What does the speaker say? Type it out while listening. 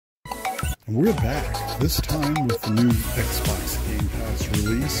We're back, this time with the new Xbox Game Pass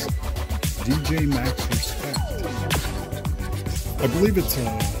release, DJMax Respect. I believe it's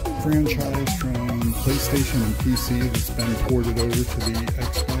a franchise from PlayStation and PC that's been ported over to the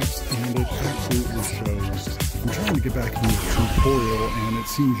Xbox, and it absolutely shows. I'm trying to get back into the tutorial, and it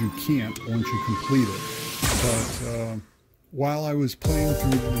seems you can't once you complete it. But while I was playing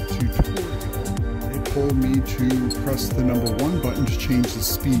through the tutorial, told me to press the number 1 button to change the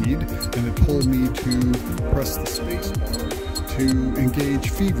speed, and it told me to press the space bar to engage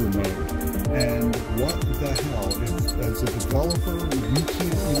fever mode. And what the hell, if as a developer you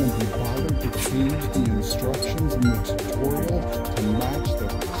can't even be bothered to change the instructions in the tutorial to match the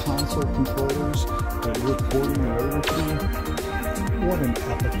console controllers that you're porting it over to? What an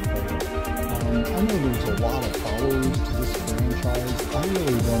epic fail. I know there's a lot of followers to this franchise. I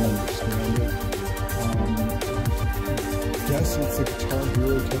really don't understand it. Yes, it's a Guitar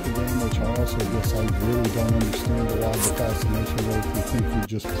Hero type of game, which I also guess I really don't understand a lot of the fascination with. If you think you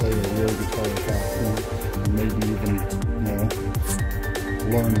just play a real guitar at that point, and maybe even,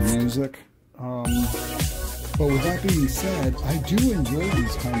 learn music. But with that being said, I do enjoy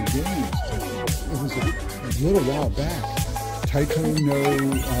these kind of games. It was a little while back. Taiko no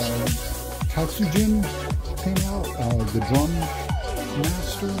Tatsujin came out, the Drum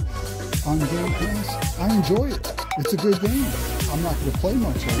Master on Game Pass. I enjoy it. It's a good game. I'm not going to play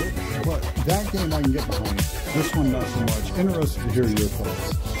much of it, but that game I can get behind. This one not so much. Interested to hear your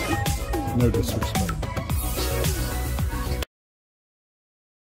thoughts. No disrespect.